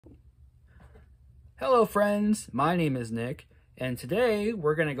Hello friends, my name is Nick, and today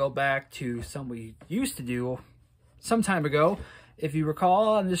we're going to go back to something we used to do some time ago. If you recall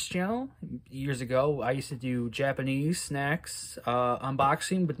on this channel, years ago, I used to do Japanese snacks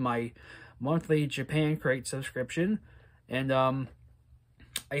unboxing with my monthly Japan Crate subscription. And I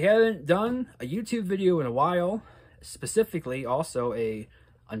haven't done a YouTube video in a while, specifically also a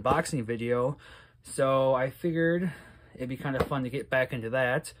unboxing video. So I figured it'd be kind of fun to get back into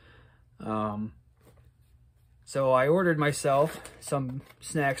that. So I ordered myself some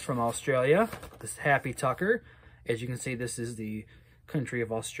snacks from Australia, this Happy Tucker. As you can see, this is the country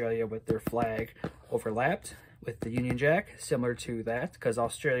of Australia with their flag overlapped with the Union Jack, similar to that, because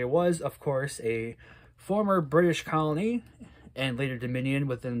Australia was, of course, a former British colony and later Dominion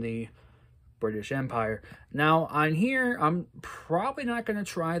within the British Empire. Now, on here, I'm probably not going to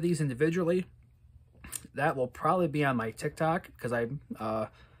try these individually. That will probably be on my TikTok, because I'm the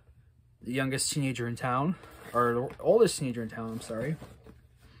youngest teenager in town. Or the oldest teenager in town, I'm sorry.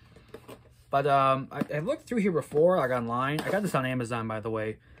 But I looked through here before, like online. I got this on Amazon, by the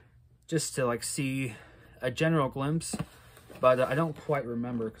way, just to like see a general glimpse. But I don't quite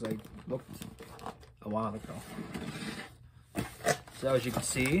remember because I looked a while ago. So as you can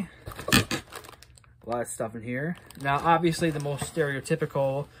see, a lot of stuff in here. Now, obviously, the most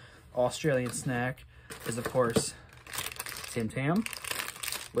stereotypical Australian snack is, of course, Tim Tam,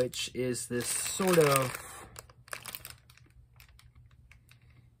 which is this sort of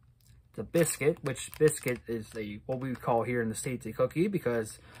the biscuit, which biscuit is what we would call here in the States a cookie,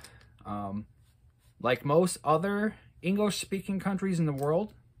 because like most other English-speaking countries in the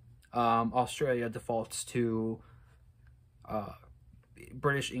world, Australia defaults to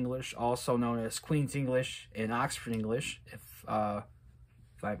British English, also known as Queen's English and Oxford English, if I'm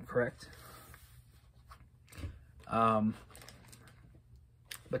correct. But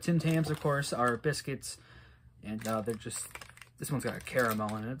Tim Tams, of course, are biscuits, and they're just, this one's got a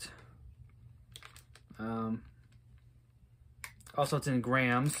caramel in it. Also, it's in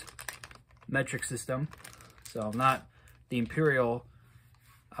grams, metric system, so not the imperial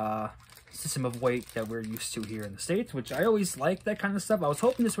system of weight that we're used to here in the States, which I always like that kind of stuff. I was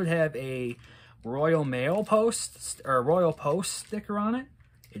hoping this would have a Royal Mail Post or Royal Post sticker on it.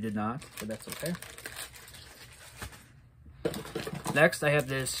 It did not, but that's okay. Next, I have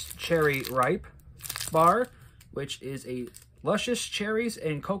this Cherry Ripe bar, which is a luscious cherries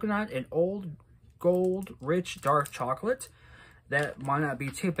and coconut and old gold rich dark chocolate. That might not be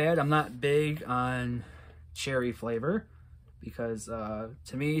too bad. I'm not big on cherry flavor because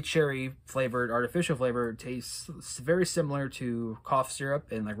to me, cherry flavored, artificial flavor tastes very similar to cough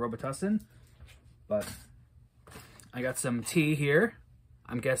syrup and like Robitussin. But I got some tea here.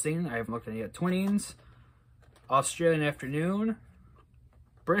 I'm guessing, I haven't looked at it yet. Twinings, Australian Afternoon,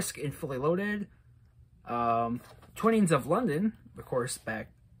 Brisk and Fully Loaded, Twinings of London, of course,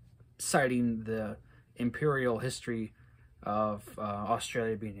 back citing the imperial history of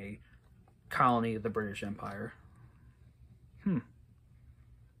Australia being a colony of the British Empire.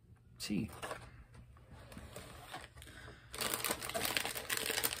 Tea.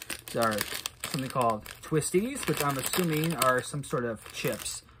 These are something called Twisties, which I'm assuming are some sort of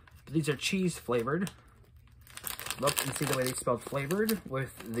chips. But these are cheese flavored. Look and see the way they spelled flavored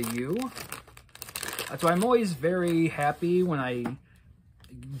with the U. That's why I'm always very happy when I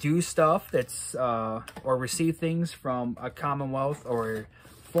do stuff that's, or receive things from a Commonwealth or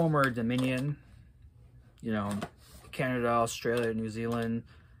former Dominion, you know, Canada, Australia, New Zealand,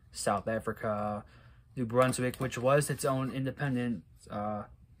 South Africa, New Brunswick, which was its own independent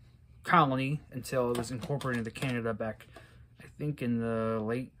colony until it was incorporated into Canada back, I think, in the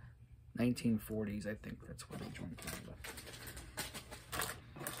late 1940s. I think that's when they joined Canada.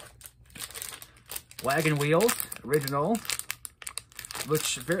 Wagon Wheels, original,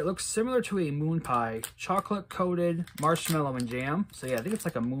 which looks similar to a moon pie, chocolate coated marshmallow and jam. So yeah, I think it's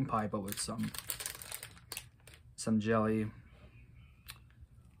like a moon pie, but with some jelly.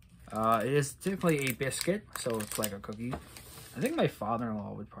 It is typically a biscuit, so it's like a cookie. I think my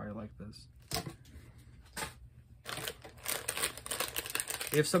father-in-law would probably like this.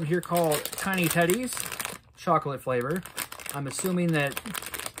 We have some here called Tiny Teddies, chocolate flavor. I'm assuming that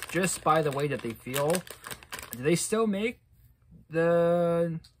just by the way that they feel, do they still make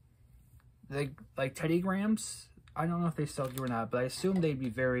the like Teddy Grams? I don't know if they still do or not, but I assume they'd be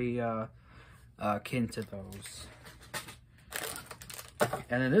very akin to those.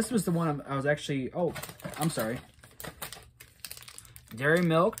 And then this was the one I was actually, oh, I'm sorry. Dairy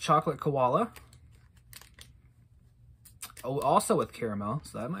Milk Chocolate Koala. Oh, also with caramel,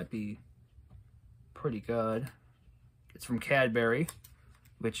 so that might be pretty good. It's from Cadbury,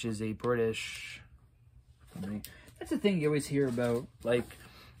 which is a British me. That's the thing you always hear about, like,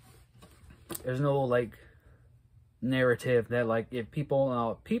 there's no, like, narrative that, like, if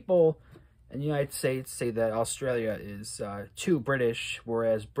people in the United States say that Australia is too British,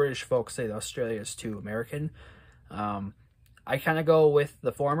 whereas British folks say that Australia is too American. I kind of go with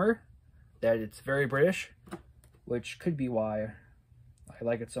the former, that it's very British, which could be why I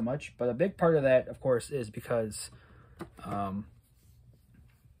like it so much. But a big part of that, of course, is because I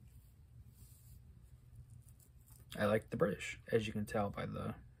like the British, as you can tell by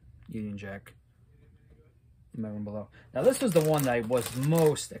the Union Jack in my room below. Now, this was the one that I was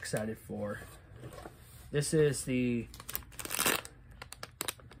most excited for. This is the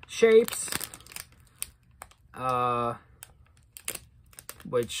Shapes,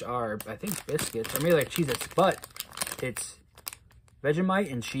 which are, I think, biscuits, or maybe like Cheez-Its, but it's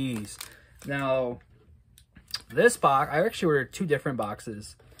Vegemite and cheese. Now, this box, I actually ordered 2 different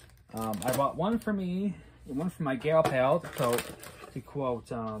boxes. I bought one for me and one for my gal pal, to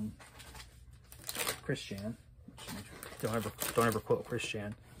quote Christian. Don't ever quote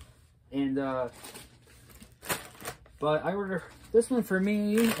Christian. And but I ordered this one for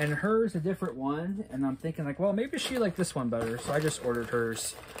me and hers a different one, and I'm thinking like, well, maybe she liked this one better, so I just ordered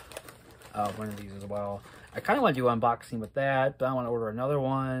hers one of these as well. I kind of want to do unboxing with that, but I want to order another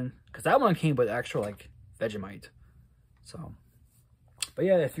one because that one came with actual like Vegemite. So, but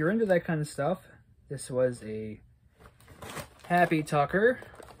yeah, if you're into that kind of stuff, this was a Happy Tucker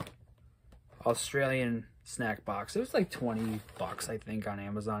Australian snack box. It was like 20 bucks, I think, on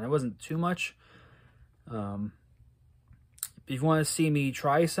Amazon. It wasn't too much. If you want to see me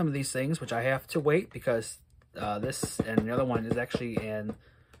try some of these things, which I have to wait because this and the other one is actually a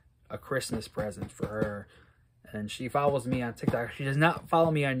Christmas present for her. And she follows me on TikTok. She does not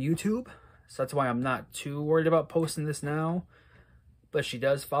follow me on YouTube, so that's why I'm not too worried about posting this now. But she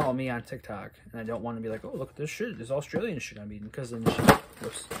does follow me on TikTok, and I don't want to be like, oh, look at this shit, this Australian shit I'm eating, because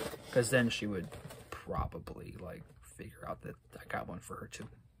then she would probably like figure out that I got one for her too.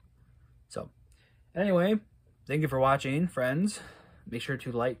 So anyway, thank you for watching, friends. Make sure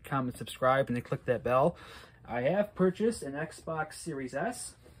to like, comment, subscribe, and then click that bell. I have purchased an Xbox Series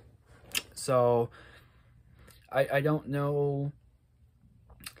S, so I don't know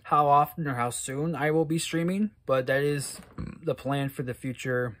how often or how soon I will be streaming, but that is the plan for the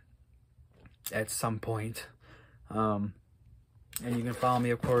future at some point. And you can follow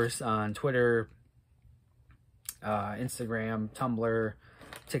me, of course, on Twitter, Instagram, Tumblr,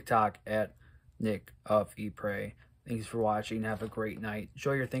 TikTok at Nick of Eat Pray. Thanks for watching. Have a great night.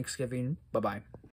 Enjoy your Thanksgiving. Bye-bye.